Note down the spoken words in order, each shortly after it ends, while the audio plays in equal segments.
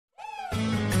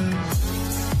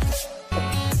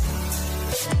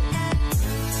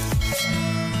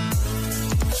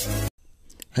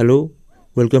Hello,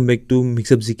 welcome back to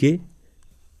Mixup GK.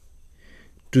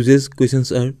 Today's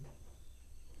questions are: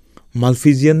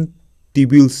 Malphizian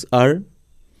tubules are.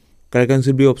 Correct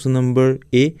answer will be option number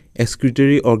A,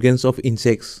 excretory organs of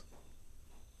insects.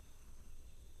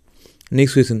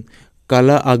 Next question: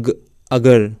 Kala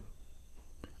agar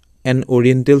and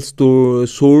oriental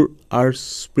sore are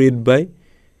spread by.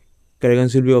 Correct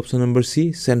answer will be option number C,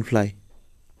 sandfly.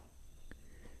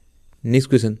 Next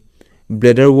question: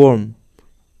 Bladder worm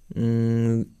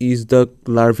is the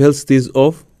larval stage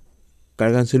of.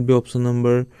 Correct answer will be option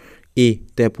number A,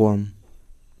 tapeworm.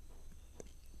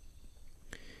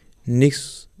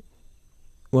 Next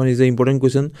one is the important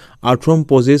question: Earthworm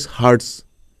possess hearts.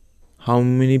 How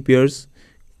many pairs?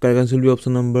 Correct answer will be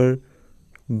option number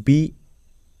B,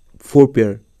 4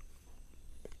 pair.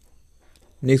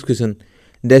 Next question: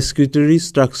 The excretory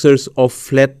structures of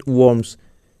flatworms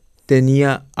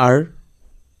Tenia are.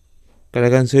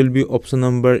 Correct answer will be option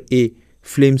number A,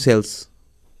 flame cells.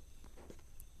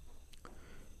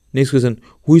 Next question: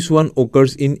 Which one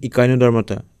occurs in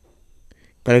echinodermata?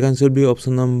 Correct answer will be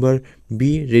option number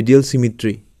B, radial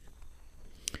symmetry.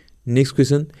 Next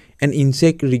question: An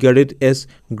insect regarded as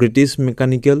greatest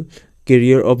mechanical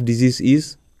carrier of disease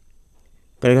is.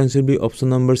 Correct answer will be option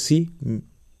number C,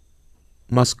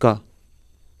 musca.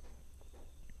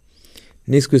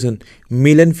 Next question: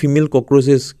 Male and female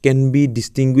cockroaches can be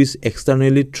distinguished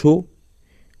externally through.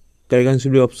 Correct answer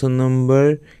will be option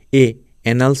number A,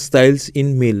 anal styles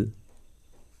in male.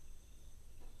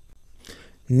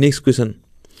 Next question: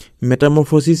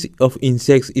 Metamorphosis of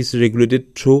insects is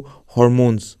regulated through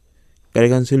hormones.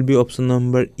 Correct answer will be option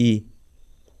number E.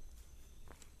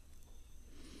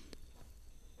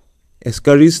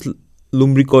 Ascaris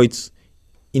lumbricoides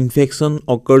infection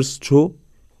occurs through.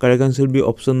 Correct answer will be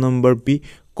option number B,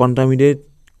 contaminated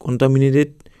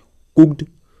cooked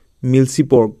milky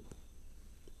pork.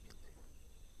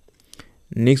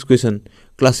 Next question: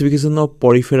 Classification of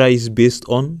porifera is based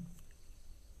on.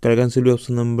 Correct answer will be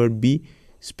option number B,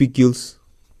 spicules.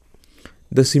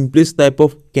 The simplest type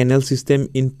of canal system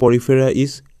in porifera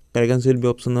is. Correct answer will be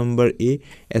option number A,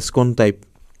 Ascon type.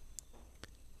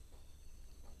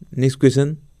 Next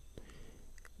question: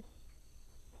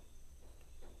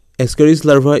 Ascaris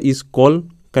larva is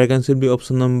called. Correct answer will be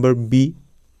option number B.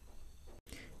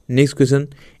 Next question: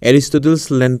 Aristotle's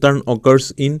lantern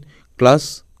occurs in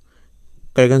class.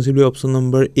 Correct answer will be option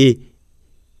number A,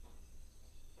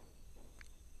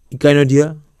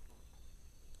 Echinoidea.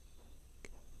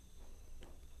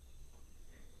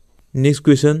 Next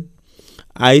question: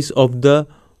 Eyes of the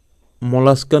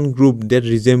molluscan group that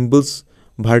resembles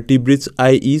vertebrates'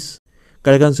 eye is.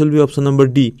 Correct answer will be option number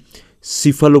D,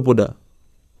 cephalopoda.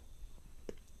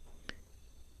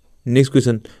 Next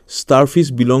question: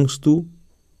 Starfish belongs to.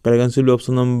 Correct answer will be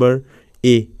option number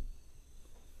A.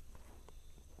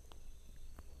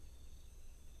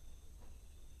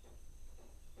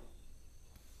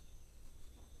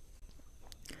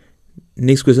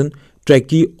 Next question: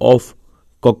 Tracheae of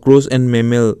cockroach and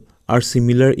mammal are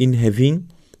similar in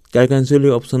having. Correct answer will be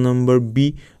option number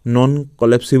B,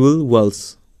 non-collapsible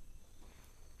walls.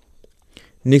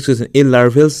 Next question: A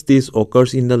larval stage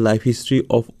occurs in the life history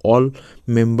of all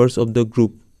members of the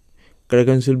group. Correct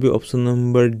answer will be option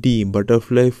number D,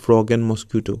 butterfly, frog and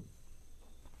mosquito.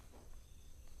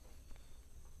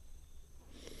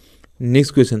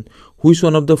 Next question: Which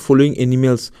one of the following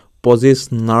animals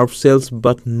possess nerve cells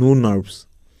but no nerves?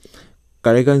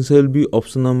 Correct answer will be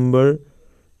option number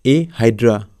A,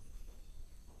 hydra.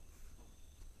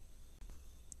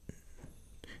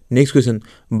 Next question: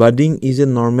 Budding is a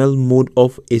normal mode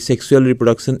of asexual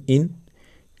reproduction in.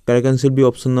 Correct answer will be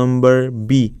option number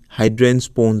B, hydra and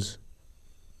sponge.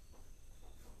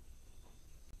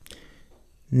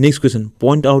 Next question: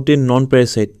 Point out a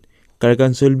non-parasite. Correct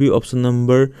answer will be option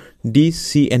number D,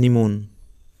 sea anemone.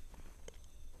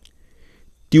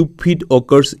 Tube feed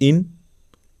occurs in.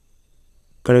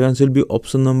 Correct answer will be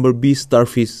option number B,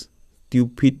 starfish.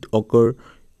 Tube feed occurs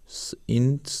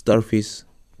in starfish.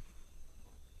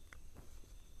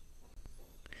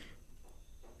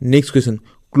 Next question: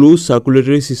 Closed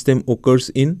circulatory system occurs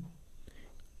in.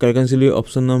 Correct answer will be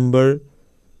option number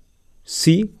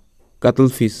C,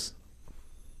 cuttlefish.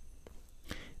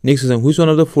 Next question: Which one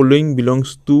of the following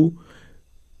belongs to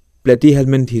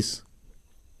platyhelminthes?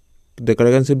 The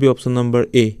correct answer will be option number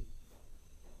A,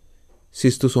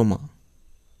 schistosoma.